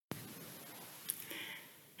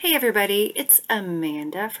Hey everybody, it's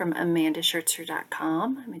Amanda from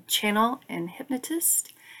amandaschertzer.com. I'm a channel and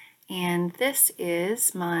hypnotist, and this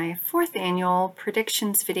is my fourth annual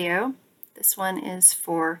predictions video. This one is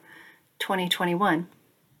for 2021.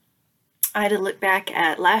 I had to look back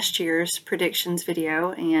at last year's predictions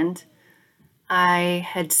video, and I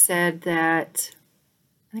had said that,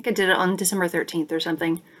 I think I did it on December 13th or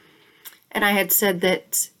something, and I had said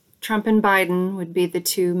that Trump and Biden would be the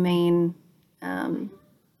two main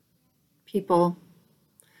people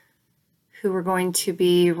who were going to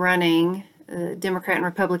be running, Democrat and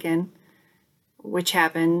Republican, which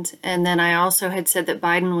happened. And then I also had said that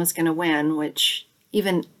Biden was going to win, which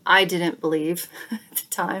even I didn't believe at the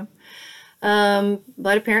time.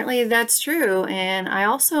 But apparently that's true. And I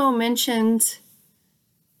also mentioned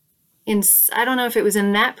I don't know if it was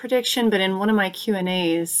in that prediction, but in one of my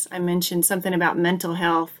Q&As, I mentioned something about mental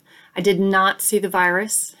health. I did not see the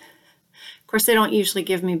virus. Of course, they don't usually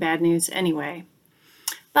give me bad news anyway.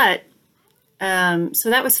 But, so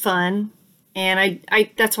that was fun. And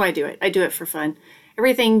that's why I do it. I do it for fun.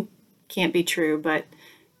 Everything can't be true, but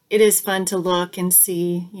it is fun to look and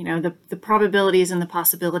see, the probabilities and the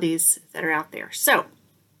possibilities that are out there. So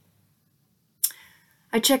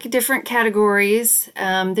I check different categories.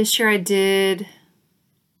 This year I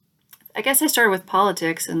guess I started with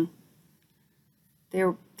politics, and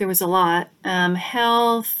there was a lot.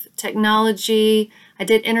 Health, technology. I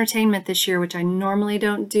did entertainment this year, which I normally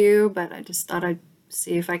don't do, but I just thought I'd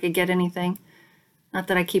see if I could get anything. Not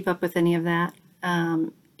that I keep up with any of that.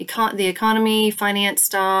 The economy, finance,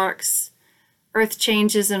 stocks, earth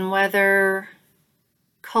changes and weather,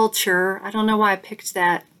 culture. I don't know why I picked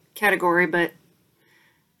that category, but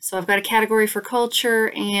so I've got a category for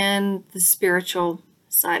culture and the spiritual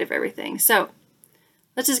side of everything. So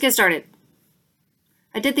let's just get started.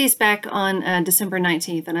 I did these back on December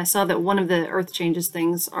 19th, and I saw that one of the earth changes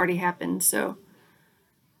things already happened. So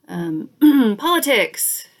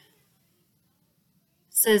politics.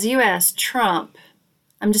 It says U.S. Trump.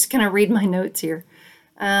 I'm just going to read my notes here.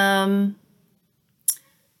 I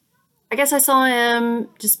guess I saw him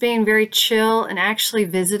just being very chill and actually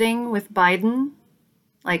visiting with Biden,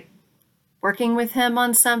 like working with him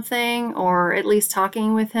on something, or at least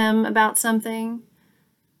talking with him about something.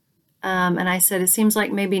 And I said, it seems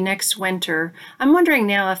like maybe next winter. I'm wondering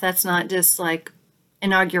now if that's not just like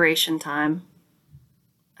inauguration time.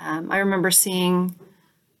 I remember seeing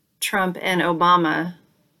Trump and Obama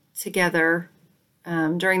together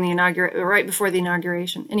during the right before the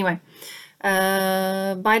inauguration. Anyway,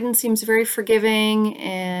 Biden seems very forgiving,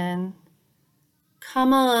 and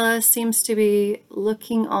Kamala seems to be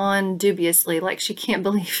looking on dubiously, like she can't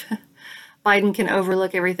believe Biden can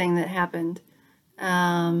overlook everything that happened.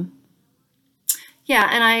 Yeah,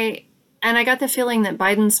 and I got the feeling that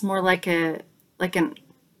Biden's more like an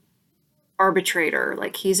arbitrator,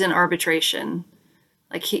 like he's in arbitration,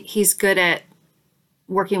 like he's good at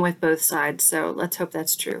working with both sides. So let's hope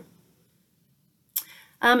that's true.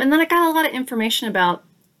 And then I got a lot of information about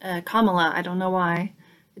Kamala. I don't know why.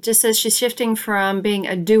 It just says she's shifting from being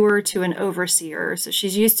a doer to an overseer. So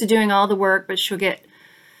she's used to doing all the work, but she'll get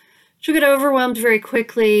overwhelmed very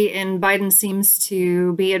quickly, and Biden seems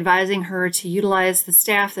to be advising her to utilize the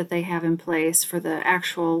staff that they have in place for the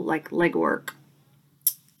actual legwork.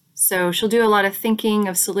 So she'll do a lot of thinking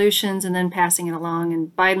of solutions and then passing it along,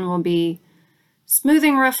 and Biden will be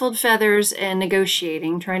smoothing ruffled feathers and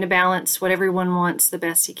negotiating, trying to balance what everyone wants the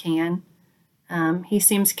best he can. He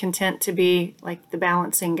seems content to be like the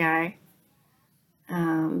balancing guy.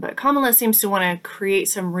 But Kamala seems to want to create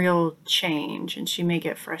some real change, and she may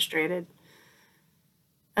get frustrated.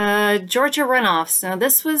 Georgia runoffs. Now,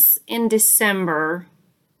 this was in December.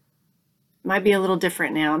 Might be a little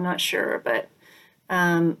different now. I'm not sure, but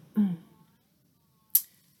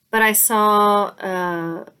I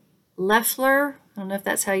saw Loeffler. I don't know if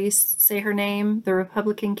that's how you say her name, the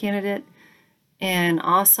Republican candidate, and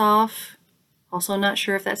Ossoff. Also not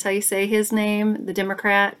sure if that's how you say his name, the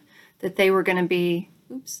Democrat, that they were going to be,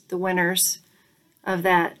 the winners of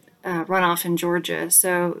that runoff in Georgia.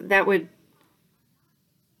 So that would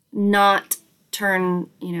not turn,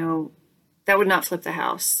 that would not flip the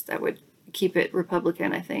House. That would keep it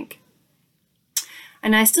Republican, I think.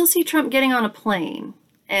 And I still see Trump getting on a plane,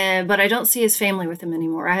 but I don't see his family with him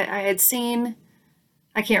anymore. I had seen,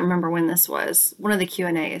 I can't remember when this was, one of the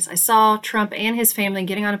Q&As. I saw Trump and his family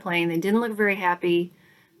getting on a plane. They didn't look very happy.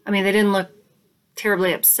 I mean, they didn't look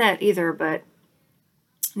terribly upset either, but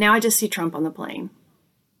now I just see Trump on the plane.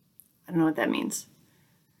 I don't know what that means.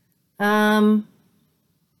 I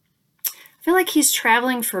feel like he's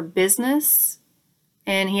traveling for business,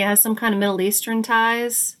 and he has some kind of Middle Eastern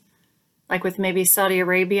ties. like with maybe Saudi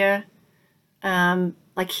Arabia,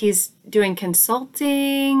 like he's doing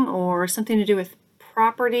consulting or something to do with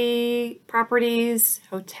properties,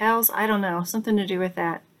 hotels. I don't know, something to do with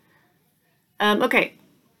that. Okay,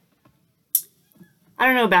 I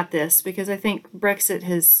don't know about this because I think Brexit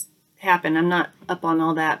has happened. I'm not up on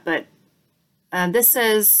all that, but this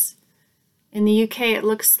says in the UK it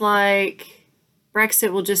looks like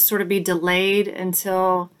Brexit will just sort of be delayed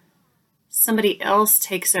until somebody else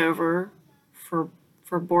takes over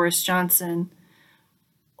for Boris Johnson,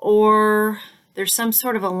 or there's some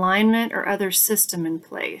sort of alignment or other system in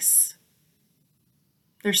place.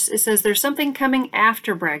 It says there's something coming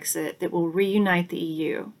after Brexit that will reunite the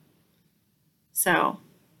EU. So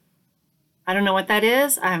I don't know what that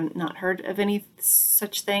is. I have not heard of any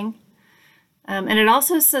such thing. And it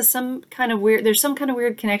also says there's some kind of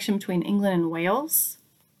weird connection between England and Wales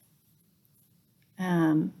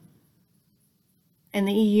and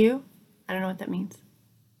the EU. I don't know what that means.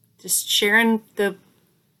 Just sharing the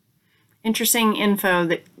interesting info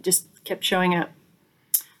that just kept showing up.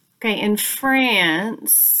 Okay, in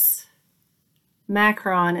France,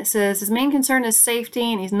 Macron, it says his main concern is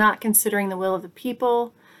safety and he's not considering the will of the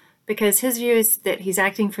people because his view is that he's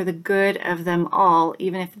acting for the good of them all,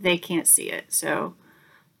 even if they can't see it. So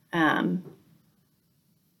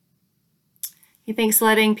he thinks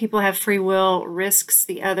letting people have free will risks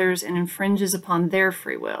the others and infringes upon their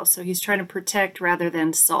free will. So he's trying to protect rather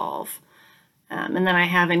than solve. And then I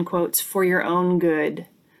have in quotes, for your own good.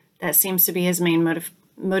 That seems to be his main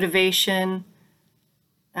motivation.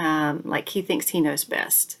 Like he thinks he knows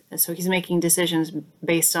best. And so he's making decisions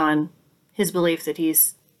based on his belief that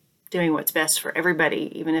he's doing what's best for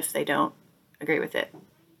everybody, even if they don't agree with it,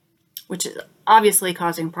 which is obviously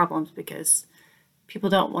causing problems because people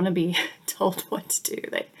don't want to be told what to do.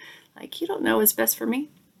 They like, you don't know what's best for me.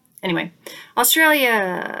 Anyway,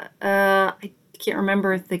 Australia, I can't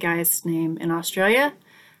remember the guy's name in Australia,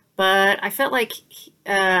 but I felt like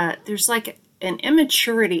there's like an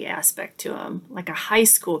immaturity aspect to him, like a high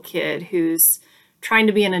school kid who's trying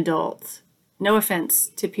to be an adult. No offense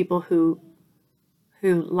to people who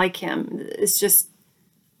like him. It's just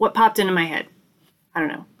what popped into my head. I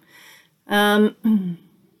don't know.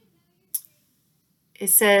 It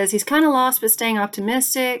says he's kind of lost but staying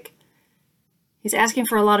optimistic. He's asking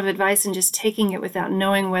for a lot of advice and just taking it without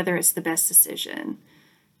knowing whether it's the best decision.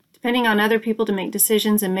 Depending on other people to make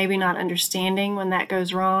decisions and maybe not understanding when that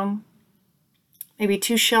goes wrong. Maybe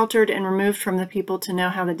too sheltered and removed from the people to know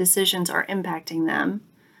how the decisions are impacting them.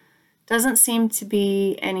 Doesn't seem to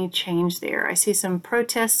be any change there. I see some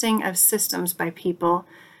protesting of systems by people.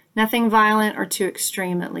 Nothing violent or too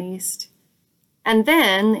extreme, at least. And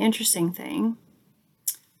then, the interesting thing,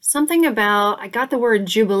 something about, I got the word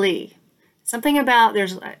jubilee. Something about,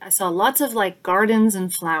 I saw lots of like gardens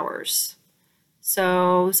and flowers.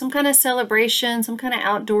 So some kind of celebration, some kind of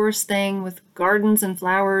outdoors thing with gardens and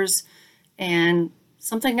flowers, and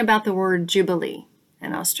something about the word jubilee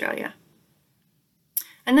in Australia.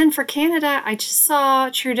 And then for Canada, I just saw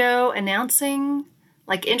Trudeau announcing,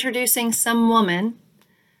 like introducing some woman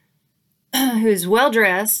who's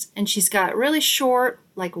well-dressed, and she's got really short,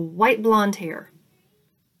 like white blonde hair.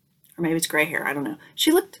 Or maybe it's gray hair, I don't know.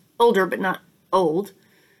 She looked older, but not old.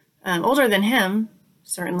 Older than him,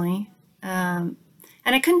 certainly. And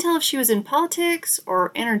I couldn't tell if she was in politics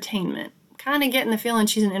or entertainment. Kind of getting the feeling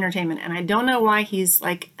she's in entertainment, and I don't know why he's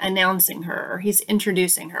like announcing her or he's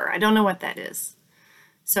introducing her. I don't know what that is.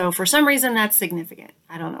 So for some reason that's significant.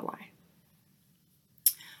 I don't know why.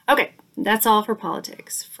 Okay, that's all for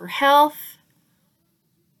politics. For health,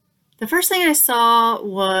 the first thing I saw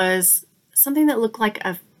was something that looked like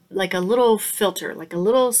a little filter, like a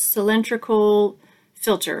little cylindrical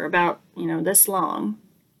filter about, this long,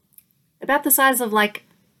 about the size of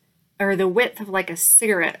or the width of like a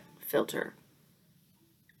cigarette filter.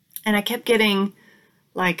 And I kept getting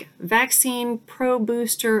like vaccine pro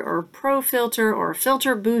booster or pro filter or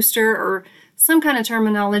filter booster or some kind of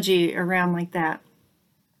terminology around like that.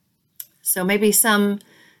 So maybe some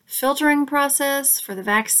filtering process for the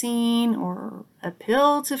vaccine or a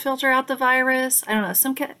pill to filter out the virus. I don't know,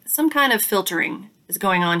 some kind of filtering is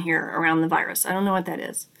going on here around the virus. I don't know what that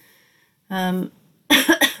is.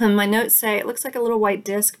 My notes say it looks like a little white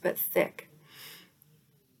disc, but thick.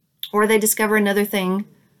 Or they discover another thing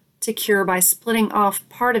to cure by splitting off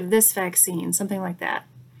part of this vaccine, something like that.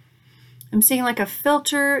 I'm seeing like a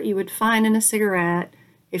filter you would find in a cigarette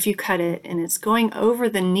if you cut it, and it's going over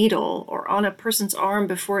the needle or on a person's arm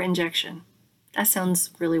before injection. That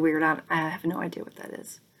sounds really weird. I have no idea what that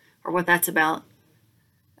is or what that's about.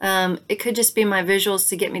 It could just be my visuals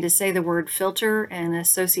to get me to say the word filter and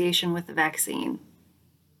association with the vaccine.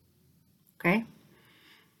 Okay.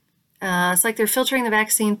 It's like they're filtering the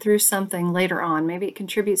vaccine through something later on. Maybe it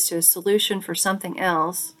contributes to a solution for something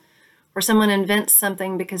else, or someone invents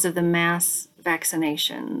something because of the mass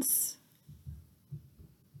vaccinations.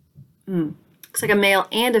 Looks like a male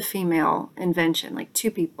and a female invention, like two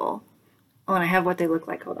people. Oh, and I have what they look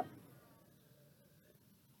like. Hold on.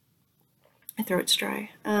 My throat's dry.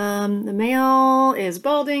 The male is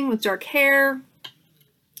balding with dark hair.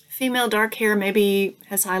 Female, dark hair, maybe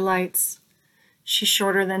has highlights. She's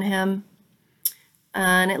shorter than him.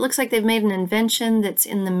 And it looks like they've made an invention that's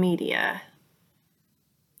in the media,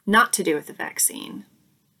 not to do with the vaccine.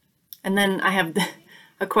 And then I have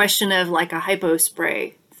a question of like a hypo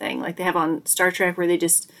spray thing, like they have on Star Trek, where they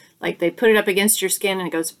just, like, they put it up against your skin and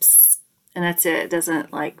it goes psst, and that's it. It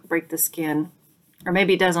doesn't like break the skin. Or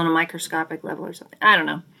maybe it does on a microscopic level or something. I don't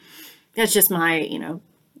know. That's just my,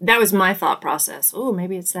 that was my thought process. Oh,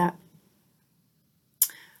 maybe it's that.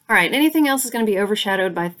 All right, anything else is going to be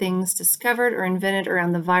overshadowed by things discovered or invented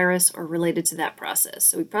around the virus or related to that process.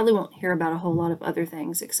 So we probably won't hear about a whole lot of other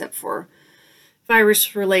things except for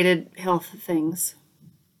virus-related health things.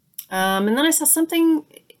 And then I saw something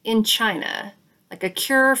in China, like a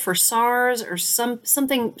cure for SARS or some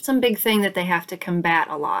big thing that they have to combat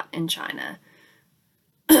a lot in China.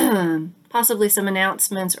 Possibly some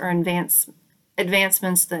announcements or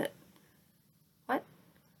advancements that, what?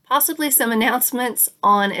 Possibly some announcements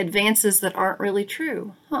on advances that aren't really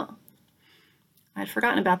true. Huh. I'd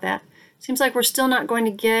forgotten about that. Seems like we're still not going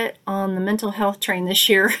to get on the mental health train this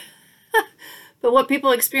year. But what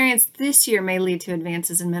people experience this year may lead to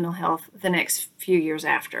advances in mental health the next few years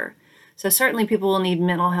after. So certainly people will need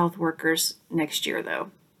mental health workers next year, though.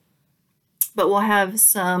 But we'll have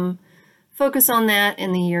some focus on that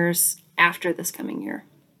in the years after this coming year.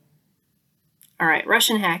 All right,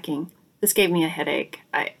 Russian hacking. This gave me a headache.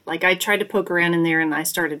 I tried to poke around in there and I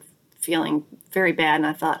started feeling very bad, and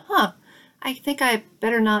I thought, I think I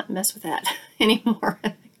better not mess with that anymore.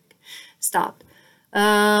 Stopped.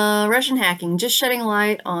 Russian hacking, just shedding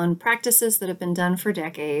light on practices that have been done for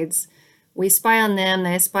decades. We spy on them,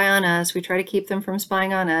 they spy on us. We try to keep them from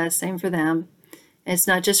spying on us, same for them. And it's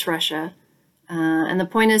not just Russia. And the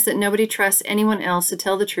point is that nobody trusts anyone else to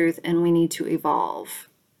tell the truth, and we need to evolve.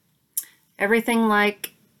 Everything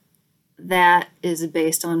like that is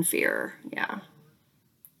based on fear, yeah.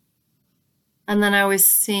 And then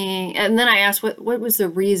I asked what was the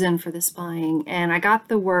reason for the spying, and I got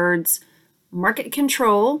the words market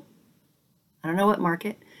control, I don't know what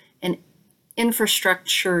market, and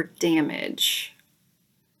infrastructure damage.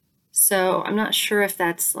 So I'm not sure if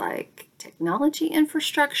that's like technology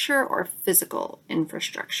infrastructure or physical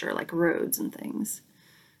infrastructure, like roads and things.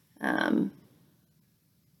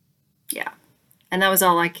 Yeah, and that was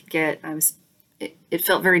all I could get. It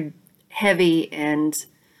felt very heavy, and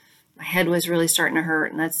my head was really starting to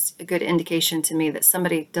hurt, and that's a good indication to me that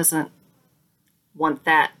somebody doesn't want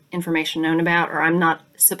that information known about, or I'm not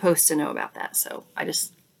supposed to know about that. So I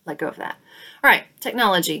just let go of that. All right,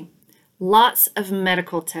 technology. Lots of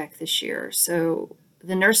medical tech this year. So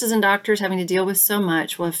the nurses and doctors having to deal with so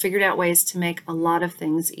much will have figured out ways to make a lot of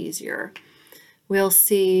things easier. We'll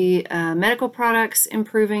see medical products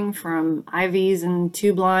improving, from IVs and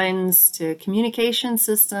tube lines to communication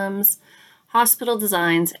systems, hospital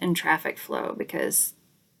designs, and traffic flow, because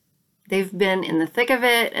they've been in the thick of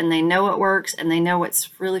it and they know what works and they know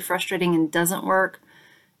what's really frustrating and doesn't work.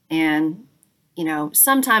 And,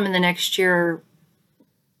 sometime in the next year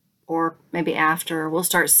or maybe after, we'll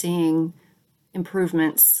start seeing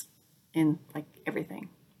improvements in like everything.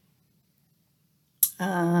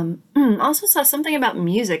 Also saw something about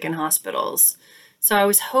music in hospitals. So I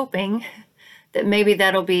was hoping that maybe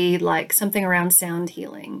that'll be like something around sound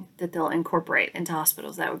healing that they'll incorporate into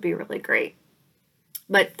hospitals. That would be really great.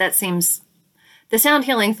 But that seems, the sound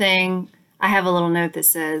healing thing, I have a little note that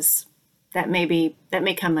says that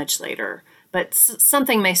may come much later, but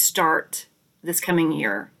something may start this coming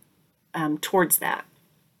year towards that.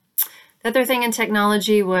 The other thing in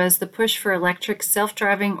technology was the push for electric,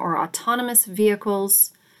 self-driving, or autonomous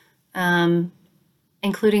vehicles,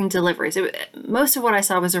 including deliveries. Most of what I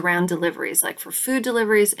saw was around deliveries, like for food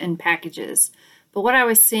deliveries and packages. But what I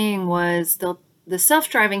was seeing was the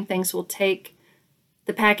self-driving things will take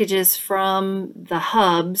the packages from the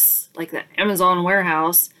hubs, like the Amazon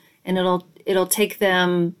warehouse, and it'll take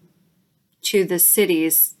them to the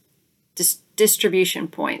city's distribution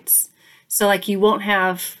points. So like you won't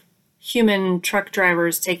have human truck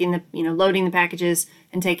drivers taking loading the packages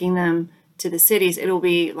and taking them to the cities. It'll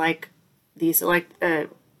be like these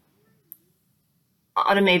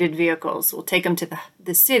automated vehicles will take them to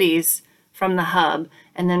the cities from the hub,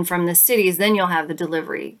 and then from the cities, then you'll have the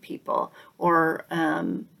delivery people. Or I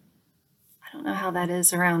don't know how that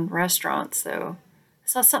is around restaurants, though. I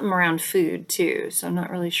saw something around food too, so I'm not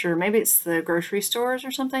really sure. Maybe it's the grocery stores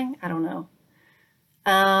or something. I don't know.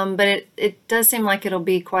 But it does seem like it'll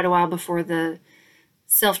be quite a while before the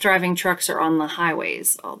self-driving trucks are on the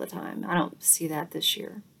highways all the time. I don't see that this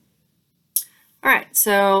year. All right,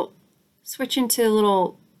 so switching to a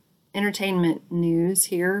little entertainment news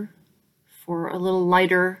here for a little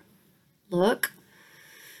lighter look.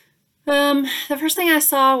 The first thing I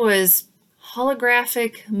saw was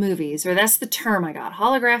holographic movies, or that's the term I got,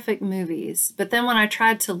 holographic movies. But then when I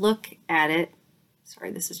tried to look at it,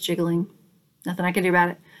 sorry, this is jiggling, nothing I can do about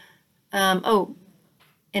it.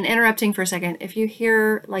 And interrupting for a second, if you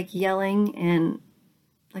hear like yelling and,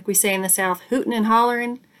 like we say in the South, hooting and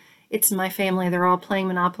hollering, it's my family. They're all playing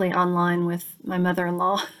Monopoly online with my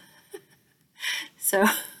mother-in-law. So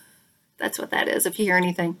that's what that is, if you hear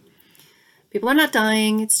anything. People are not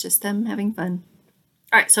dying, it's just them having fun.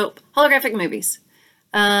 All right, so holographic movies.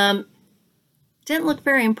 Didn't look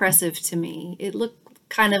very impressive to me. It looked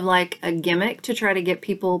kind of like a gimmick to try to get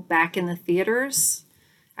people back in the theaters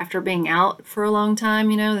after being out for a long time.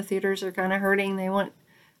 You know, the theaters are kind of hurting. They want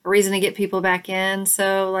a reason to get people back in.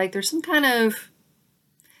 So, like, there's some kind of,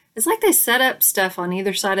 it's like they set up stuff on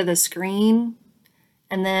either side of the screen,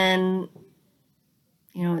 and then,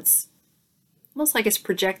 you know, it's almost like it's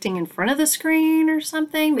projecting in front of the screen or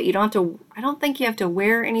something, but you don't have to, I don't think you have to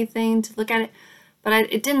wear anything to look at it, but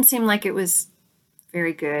it didn't seem like it was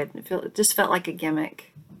very good. It just felt like a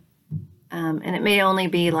gimmick. And it may only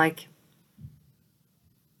be like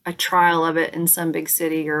a trial of it in some big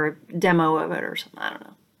city or a demo of it or something. I don't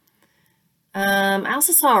know. I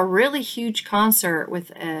also saw a really huge concert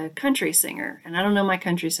with a country singer, and I don't know my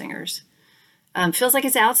country singers. Feels like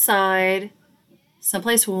it's outside,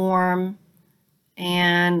 someplace warm,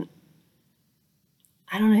 and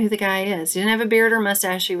I don't know who the guy is. He didn't have a beard or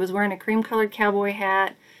mustache. He was wearing a cream-colored cowboy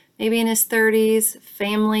hat, maybe in his 30s,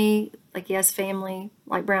 family, like he has family,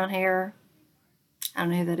 light brown hair. I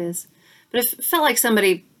don't know who that is. But it felt like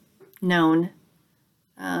somebody known.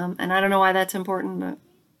 And I don't know why that's important, but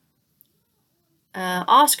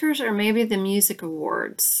Oscars or maybe the music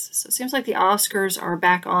awards. So it seems like the Oscars are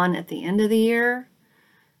back on at the end of the year,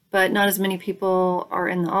 but not as many people are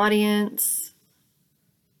in the audience.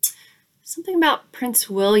 Something about Prince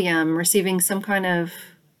William receiving some kind of,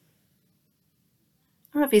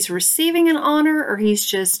 I don't know if he's receiving an honor or he's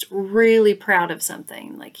just really proud of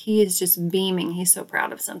something. Like he is just beaming. He's so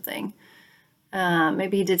proud of something.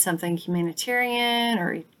 Maybe he did something humanitarian,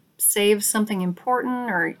 or he saves something important,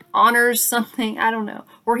 or he honors something. I don't know.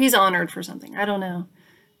 Or he's honored for something. I don't know.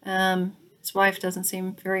 His wife doesn't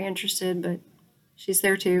seem very interested, but she's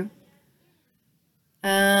there too.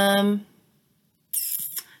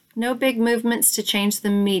 No big movements to change the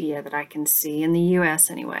media that I can see in the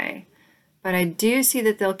US anyway. But I do see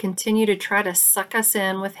that they'll continue to try to suck us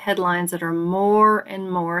in with headlines that are more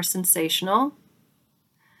and more sensational.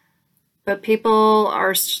 But people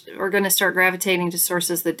are going to start gravitating to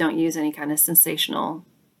sources that don't use any kind of sensational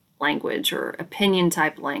language or opinion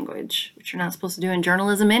type language, which you're not supposed to do in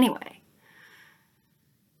journalism anyway.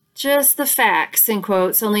 Just the facts, in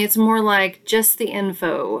quotes, only it's more like just the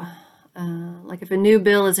info. Like if a new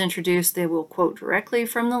bill is introduced, they will quote directly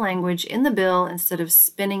from the language in the bill instead of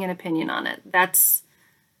spinning an opinion on it. That's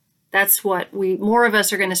what more of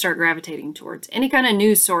us are going to start gravitating towards. Any kind of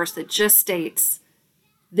news source that just states,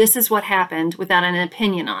 this is what happened without an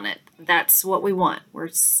opinion on it. That's what we want.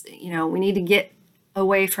 We need to get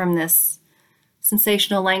away from this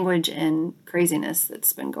sensational language and craziness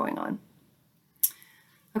that's been going on.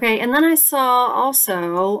 Okay, and then I saw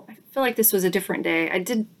also, I feel like this was a different day. I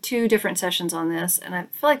did 2 different sessions on this, and I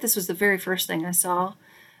feel like this was the very first thing I saw.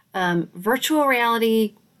 Virtual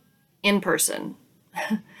reality in person.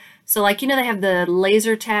 So like, they have the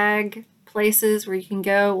laser tag places where you can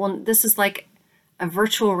go. Well, this is like a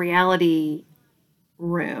virtual reality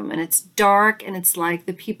room, and it's dark, and it's like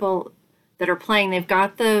the people that are playing, they've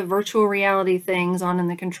got the virtual reality things on in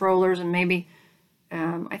the controllers, and maybe,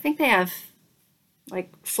 I think they have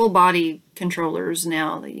like full body controllers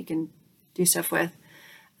now that you can do stuff with.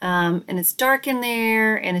 And it's dark in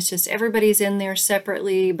there, and it's just everybody's in there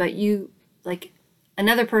separately, but you, like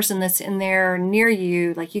another person that's in there near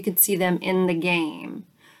you, like you can see them in the game.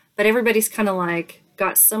 But everybody's kind of like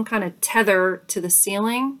got some kind of tether to the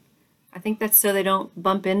ceiling. I think that's so they don't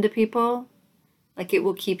bump into people. Like it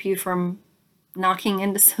will keep you from knocking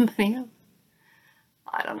into somebody else.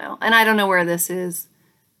 I don't know. And I don't know where this is.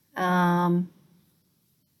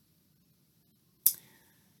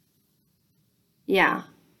 Yeah,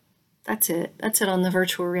 That's it. That's it on the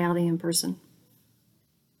virtual reality in person.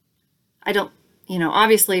 I don't,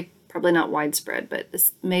 obviously probably not widespread, but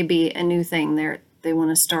this may be a new thing they want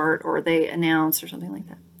to start or they announce or something like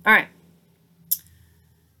that. All right.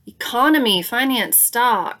 Economy, finance,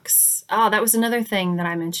 stocks. Oh, that was another thing that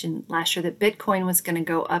I mentioned last year, that Bitcoin was going to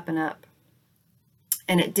go up and up.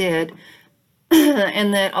 And it did.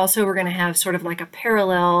 And that also we're going to have sort of like a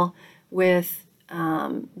parallel with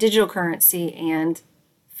digital currency and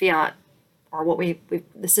fiat, or what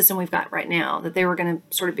the system we've got right now, that they were going to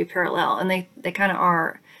sort of be parallel. And they kind of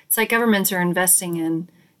are. It's like governments are investing in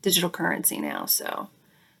digital currency now. So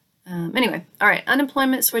anyway, all right.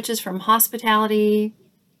 Unemployment switches from hospitality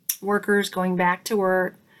workers going back to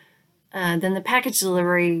work. Then the package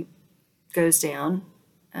delivery goes down,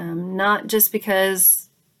 not just because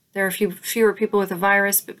there are fewer people with the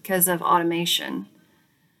virus, but because of automation.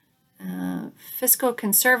 Fiscal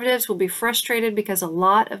conservatives will be frustrated because a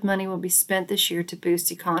lot of money will be spent this year to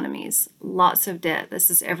boost economies. Lots of debt. This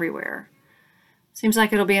is everywhere. Seems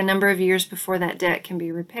like it'll be a number of years before that debt can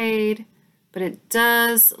be repaid, but it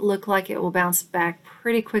does look like it will bounce back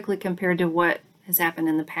pretty quickly compared to what has happened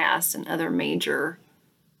in the past and other major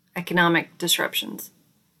economic disruptions.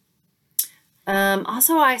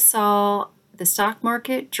 Also, I saw the stock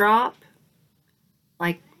market drop.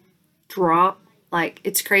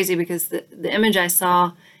 It's crazy because the image I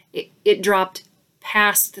saw, it dropped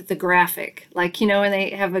past the graphic. Like, when they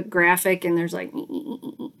have a graphic and there's like,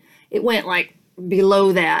 it went like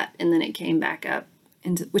below that and then it came back up,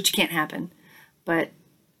 which can't happen. But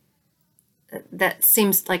that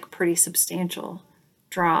seems like a pretty substantial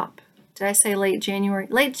drop. Did I say late January?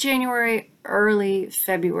 Late January, early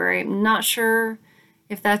February. I'm not sure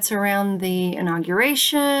if that's around the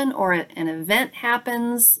inauguration or an event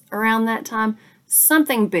happens around that time.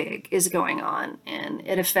 Something big is going on and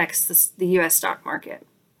it affects the U.S. stock market.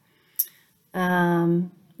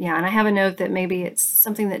 And I have a note that maybe it's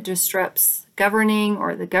something that disrupts governing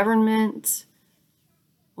or the government.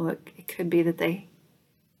 Well, it could be that they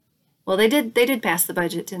did pass the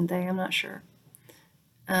budget, didn't they? I'm not sure.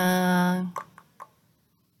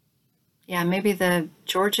 Maybe the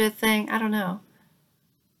Georgia thing. I don't know.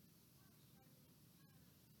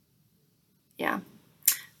 Yeah.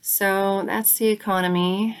 So that's the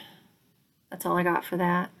economy. That's all I got for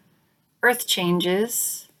that. Earth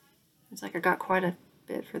changes. It's like I got quite a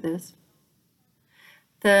bit for this.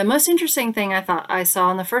 The most interesting thing I thought I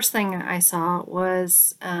saw, and the first thing I saw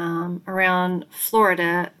was around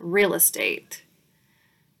Florida real estate.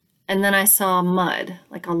 And then I saw mud,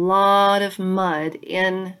 like a lot of mud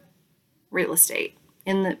in real estate,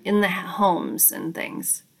 in the homes and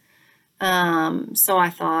things. So I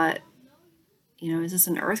thought, is this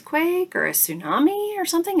an earthquake or a tsunami or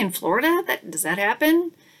something in Florida? Does that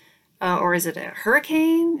happen? Or is it a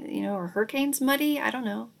hurricane? Or hurricane's muddy? I don't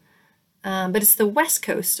know. But it's the west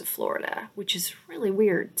coast of Florida, which is really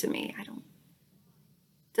weird to me.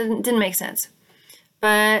 Didn't make sense.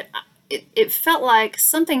 But it felt like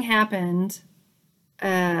something happened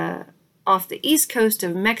off the east coast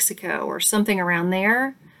of Mexico or something around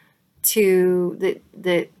there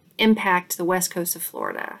that impact the west coast of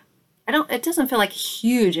Florida. It doesn't feel like a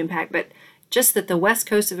huge impact, but just that the west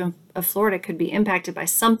coast of Florida could be impacted by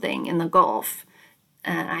something in the Gulf.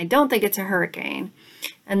 And I don't think it's a hurricane.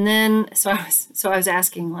 And then, so I was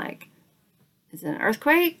asking, like, is it an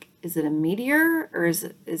earthquake? Is it a meteor? Or is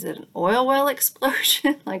it an oil well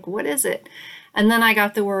explosion? Like, what is it? And then I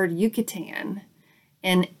got the word Yucatan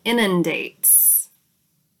and inundates.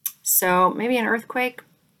 So maybe an earthquake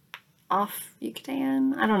off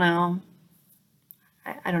Yucatan? I don't know.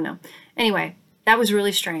 I don't know. Anyway, that was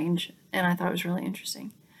really strange, and I thought it was really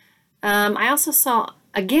interesting. I also saw,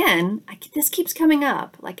 again, this keeps coming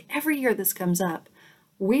up. Like every year this comes up.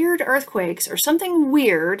 Weird earthquakes or something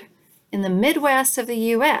weird in the Midwest of the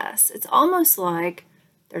U.S. It's almost like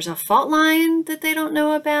there's a fault line that they don't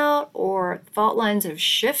know about, or fault lines have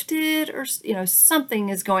shifted, or something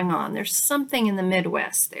is going on. There's something in the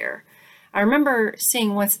Midwest there. I remember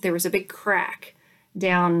seeing once that there was a big crack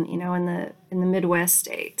down, in the Midwest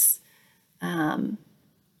states.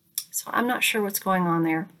 So I'm not sure what's going on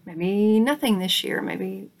there. Maybe nothing this year.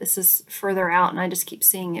 Maybe this is further out and I just keep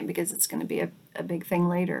seeing it because it's going to be a big thing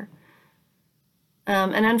later.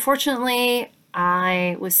 And unfortunately,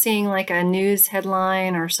 I was seeing like a news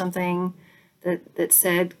headline or something that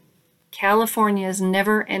said California's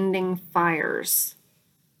never-ending fires.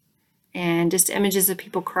 And just images of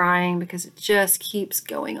people crying because it just keeps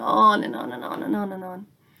going on and on and on and on and on.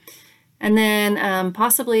 And then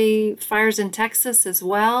possibly fires in Texas as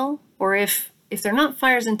well. Or if they're not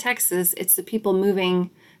fires in Texas, it's the people moving.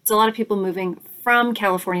 It's a lot of people moving from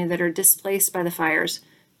California that are displaced by the fires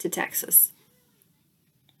to Texas.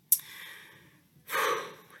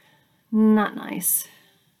 Not nice.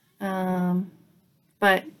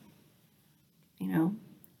 But,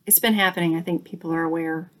 it's been happening. I think people are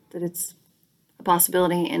aware that it's a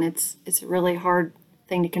possibility, and it's a really hard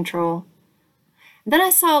thing to control. Then I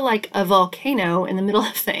saw like a volcano in the middle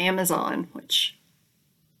of the Amazon, which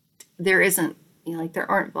there isn't, there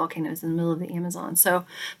aren't volcanoes in the middle of the Amazon. So,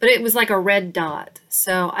 but it was like a red dot.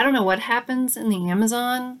 So I don't know what happens in the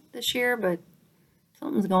Amazon this year, but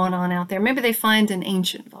something's going on out there. Maybe they find an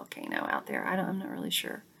ancient volcano out there. I'm not really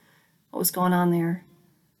sure what was going on there.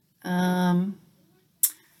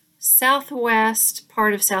 Southwest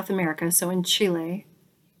part of South America, so in Chile,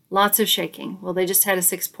 lots of shaking. Well, they just had a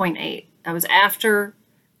 6.8. That was after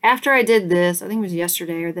I did this. I think it was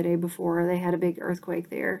yesterday or the day before. They had a big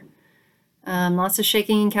earthquake there. Lots of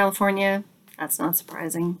shaking in California. That's not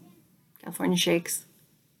surprising. California shakes.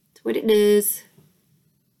 It's what it is.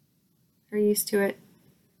 They're used to it.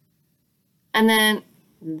 And then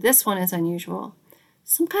this one is unusual.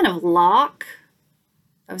 Some kind of lock.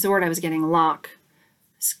 That was the word I was getting, lock.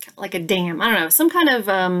 It's like a dam. I don't know. Some kind of,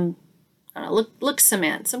 I don't know, look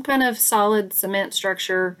cement. Some kind of solid cement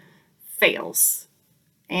structure fails.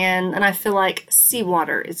 And I feel like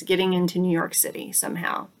seawater is getting into New York City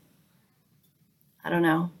somehow. I don't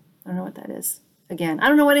know. I don't know what that is. Again, I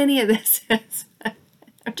don't know what any of this is.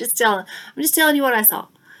 I'm just telling you what I saw.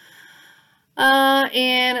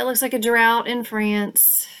 And it looks like a drought in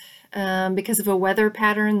France because of a weather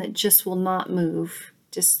pattern that just will not move.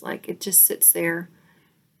 Just like it just sits there.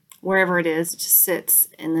 Wherever it is, it just sits.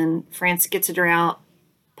 And then France gets a drought,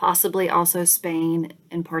 possibly also Spain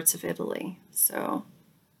and parts of Italy. So,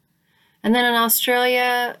 and then in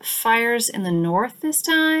Australia, fires in the north this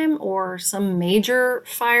time, or some major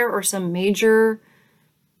fire or some major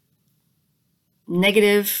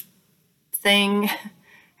negative thing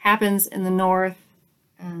happens in the north.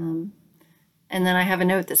 And then I have a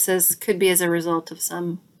note that says could be as a result of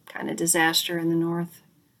some kind of disaster in the north.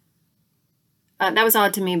 That was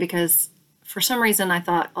odd to me because for some reason I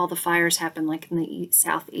thought all the fires happened like in the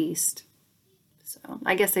southeast. So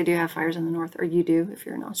I guess they do have fires in the north, or you do if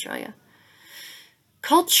you're in Australia.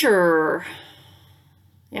 Culture.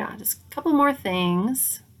 Yeah, just a couple more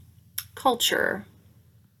things. Culture.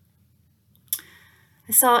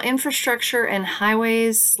 I saw infrastructure and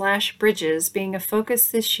highways/bridges being a focus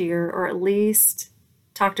this year, or at least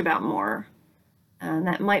talked about more.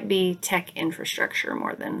 That might be tech infrastructure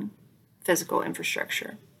more than physical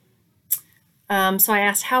infrastructure. So I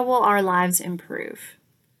asked, how will our lives improve?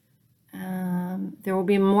 There will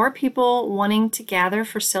be more people wanting to gather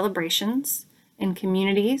for celebrations in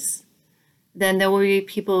communities than there will be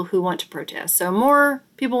people who want to protest. So more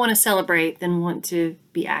people want to celebrate than want to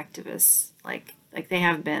be activists like they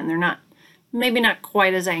have been. They're maybe not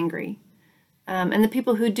quite as angry. And the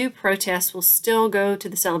people who do protest will still go to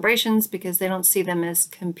the celebrations because they don't see them as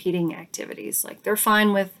competing activities. Like they're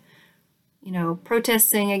fine with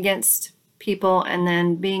protesting against people and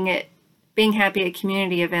then being happy at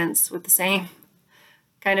community events with the same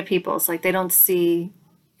kind of people. It's like they don't see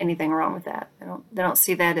anything wrong with that. They don't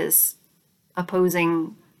see that as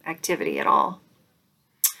opposing activity at all.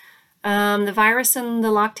 The virus and the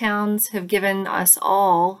lockdowns have given us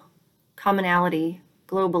all commonality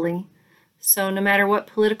globally. So no matter what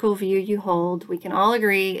political view you hold, we can all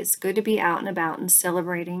agree it's good to be out and about and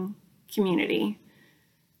celebrating community.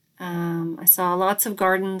 I saw lots of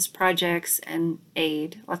gardens, projects, and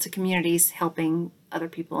aid. Lots of communities helping other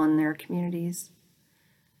people in their communities.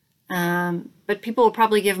 But people will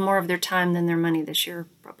probably give more of their time than their money this year.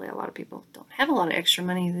 Probably a lot of people don't have a lot of extra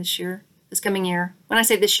money this coming year. When I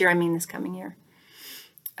say this year, I mean this coming year.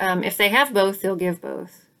 If they have both, they'll give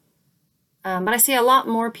both. But I see a lot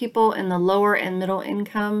more people in the lower and middle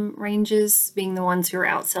income ranges being the ones who are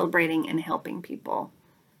out celebrating and helping people.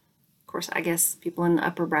 Of course, I guess people in the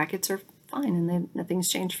upper brackets are fine and nothing's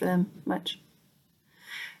changed for them much.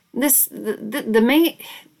 This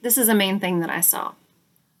is a main thing that I saw.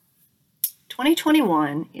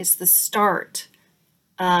 2021 is the start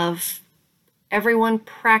of everyone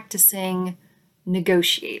practicing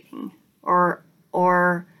negotiating or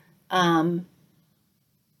I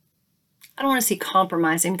don't want to say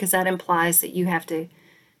compromising because that implies that you have to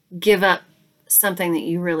give up something that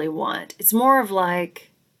you really want. It's more of like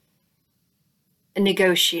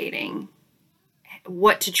negotiating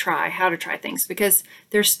what to try, how to try things, because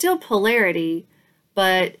there's still polarity,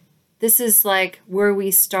 but this is like where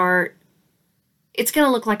we start. It's going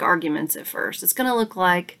to look like arguments at first. It's going to look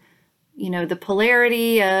like, the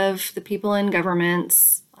polarity of the people in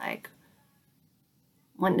governments, like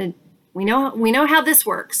wanting to we know how this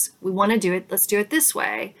works. We want to do it. Let's do it this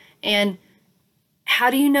way. And how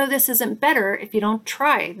do you know this isn't better if you don't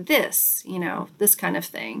try this, this kind of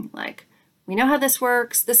thing? Like, we know how this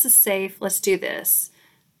works. This is safe. Let's do this.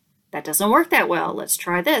 That doesn't work that well. Let's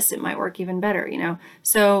try this. It might work even better,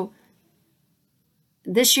 So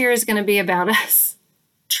this year is going to be about us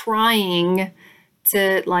trying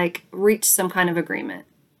to reach some kind of agreement.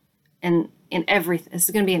 And in everything, this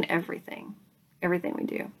is going to be in everything we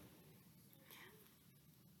do.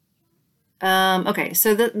 Okay,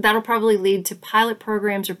 so that'll probably lead to pilot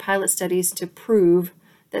programs or pilot studies to prove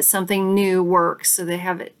that something new works. So they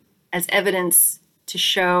have it as evidence to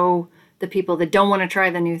show the people that don't want to try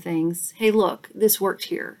the new things, hey, look, this worked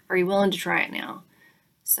here. Are you willing to try it now?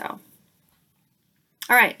 So,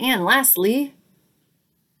 all right, and lastly,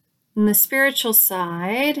 on the spiritual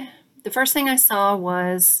side, the first thing I saw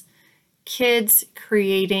was kids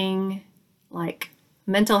creating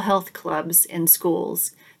mental health clubs in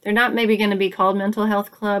schools. They're not maybe going to be called mental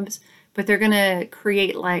health clubs, but they're going to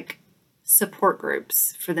create support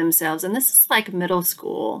groups for themselves. And this is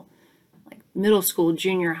middle school,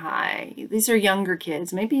 junior high. These are younger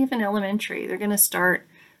kids, maybe even elementary. They're going to start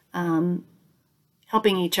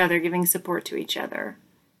helping each other, giving support to each other.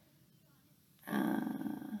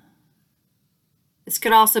 This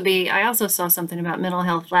could also be, I also saw something about mental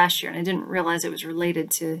health last year, and I didn't realize it was related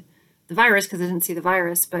to the virus because I didn't see the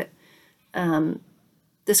virus, but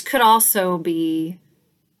this could also be,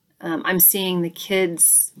 I'm seeing the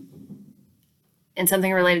kids in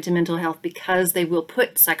something related to mental health because they will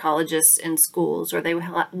put psychologists in schools, or they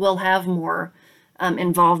will have more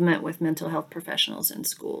involvement with mental health professionals in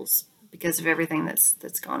schools because of everything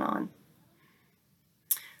that's gone on.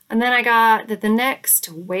 And then I got that the next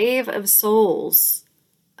wave of souls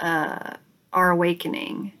are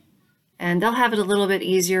awakening, and they'll have it a little bit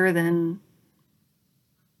easier than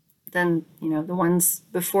the ones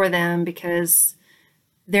before them, because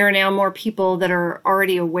there are now more people that are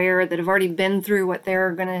already aware, that have already been through what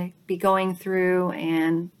they're going to be going through,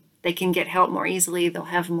 and they can get help more easily. They'll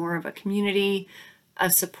have more of a community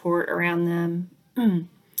of support around them.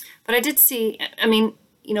 But I did see,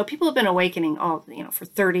 people have been awakening for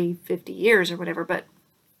 30, 50 years or whatever, but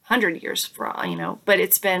 100 years for all, but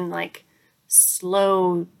it's been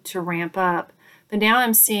slow to ramp up. But now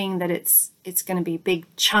I'm seeing that it's going to be big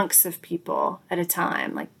chunks of people at a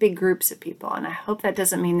time, big groups of people. And I hope that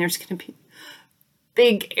doesn't mean there's going to be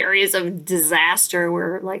big areas of disaster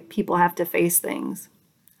where people have to face things.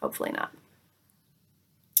 Hopefully not.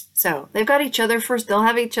 So they've got each other they'll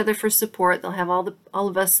have each other for support. They'll have all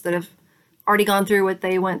of us that have already gone through what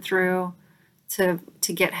they went through to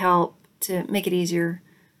get help, to make it easier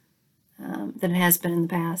than it has been in the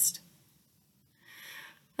past.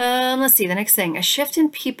 Let's see, the next thing, a shift in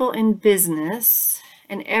people in business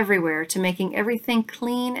and everywhere to making everything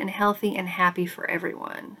clean and healthy and happy for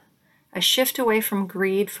everyone. A shift away from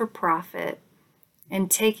greed for profit and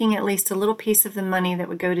taking at least a little piece of the money that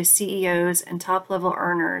would go to CEOs and top-level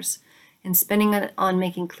earners and spending it on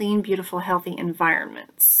making clean, beautiful, healthy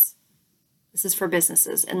environments. This is for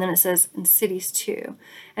businesses. And then it says in cities too.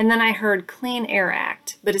 And then I heard Clean Air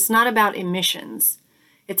Act, but it's not about emissions.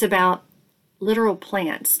 It's about literal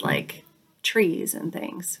plants like trees and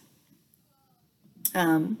things.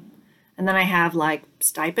 And then I have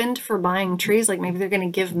stipend for buying trees. Maybe they're going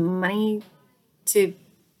to give money to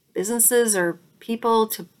businesses or people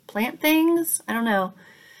to plant things. I don't know.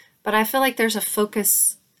 But I feel there's a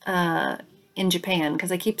focus in Japan,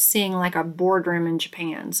 because I keep seeing a boardroom in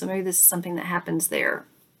Japan. So maybe this is something that happens there.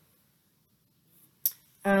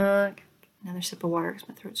 Another sip of water because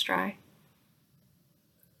my throat's dry.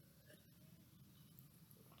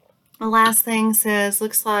 The last thing says,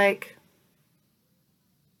 looks like,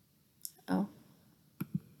 oh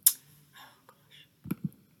gosh,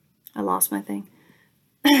 I lost my thing.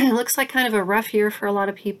 It looks like kind of a rough year for a lot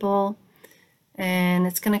of people, and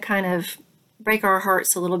it's going to kind of break our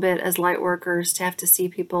hearts a little bit as light workers to have to see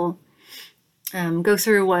people go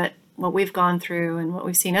through what we've gone through and what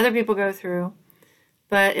we've seen other people go through,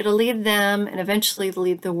 but it'll lead them and eventually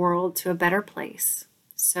lead the world to a better place.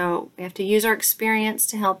 So we have to use our experience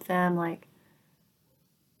to help them,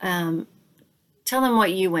 tell them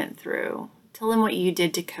what you went through, tell them what you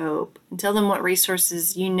did to cope, and tell them what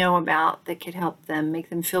resources you know about that could help them,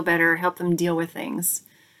 make them feel better, help them deal with things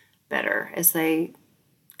better as they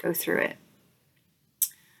go through it.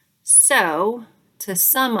 So to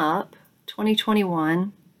sum up,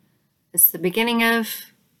 2021 is the beginning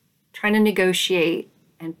of trying to negotiate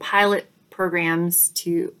and pilot programs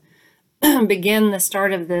to begin the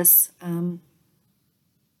start of this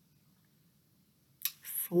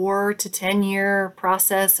 4 to 10 year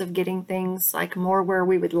process of getting things like more where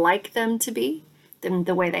we would like them to be than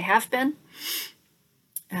the way they have been.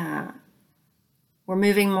 We're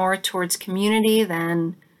moving more towards community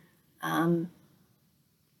than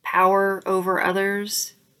power over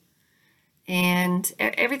others. And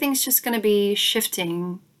everything's just going to be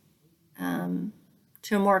shifting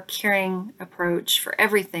to a more caring approach for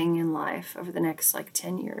everything in life over the next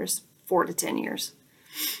 10 years, 4 to 10 years,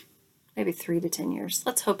 maybe 3 to 10 years.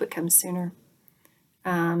 Let's hope it comes sooner.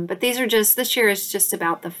 But this year is just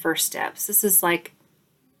about the first steps. This is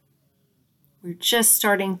we're just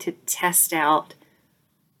starting to test out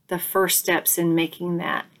the first steps in making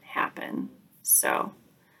that happen. So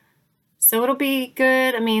it'll be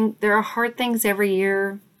good. I mean, there are hard things every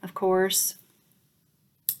year, of course,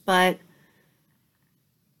 but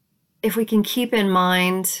if we can keep in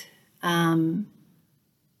mind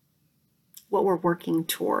what we're working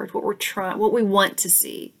toward, what we're trying, what we want to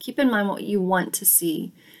see, keep in mind what you want to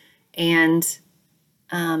see, and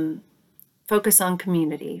focus on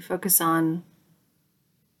community, focus on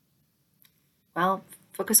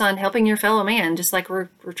helping your fellow man, just like we're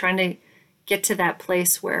trying to get to that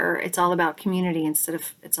place where it's all about community instead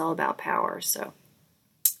of it's all about power. So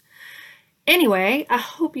anyway, I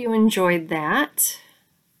hope you enjoyed that.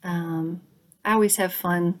 I always have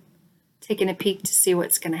fun taking a peek to see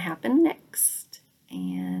what's going to happen next.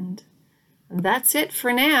 And that's it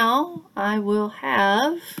for now. I will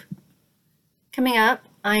have, coming up,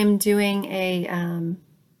 I am doing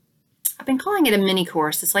I've been calling it a mini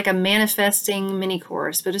course. It's like a manifesting mini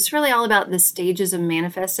course, but it's really all about the stages of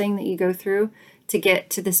manifesting that you go through to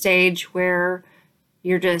get to the stage where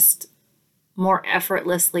you're just more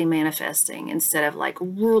effortlessly manifesting instead of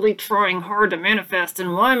really trying hard to manifest.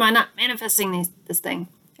 And why am I not manifesting this thing?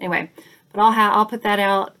 Anyway, but I'll put that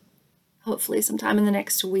out hopefully sometime in the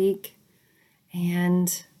next week.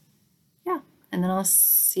 And yeah, and then I'll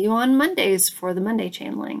see you on Mondays for the Monday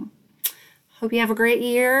channeling. Hope you have a great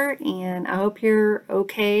year, and I hope you're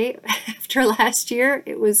okay after last year.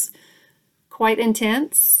 It was quite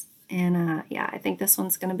intense, and yeah, I think this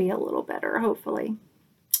one's going to be a little better, hopefully.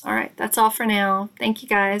 All right, that's all for now. Thank you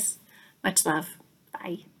guys. Much love.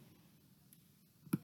 Bye.